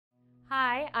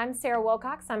Hi, I'm Sarah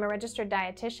Wilcox. I'm a registered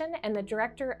dietitian and the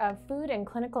Director of Food and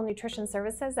Clinical Nutrition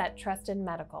Services at Trusted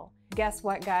Medical. Guess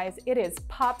what, guys? It is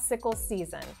popsicle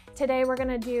season. Today we're going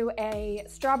to do a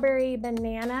strawberry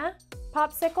banana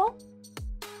popsicle.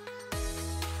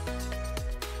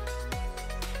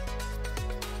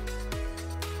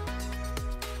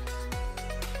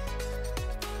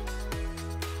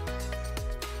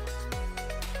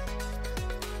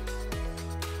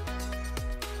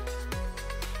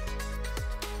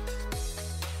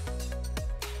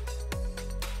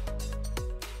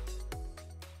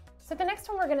 So the next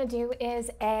one we're going to do is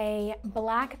a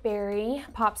blackberry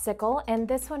popsicle, and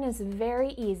this one is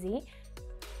very easy.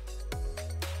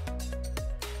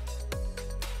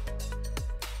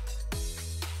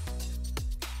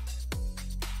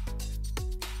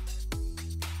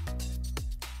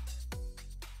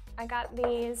 I got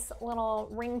these little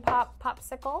ring pop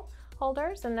popsicle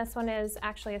holders, and this one is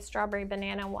actually a strawberry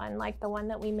banana one like the one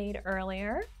that we made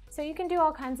earlier. So you can do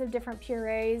all kinds of different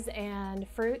purees and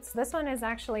fruits. This one is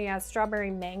actually a strawberry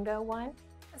mango one.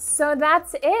 So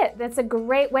that's it. That's a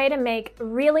great way to make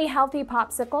really healthy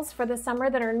popsicles for the summer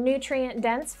that are nutrient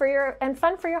dense and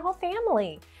fun for your whole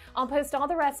family. I'll post all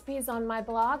the recipes on my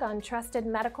blog on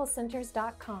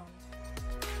trustedmedicalcenters.com.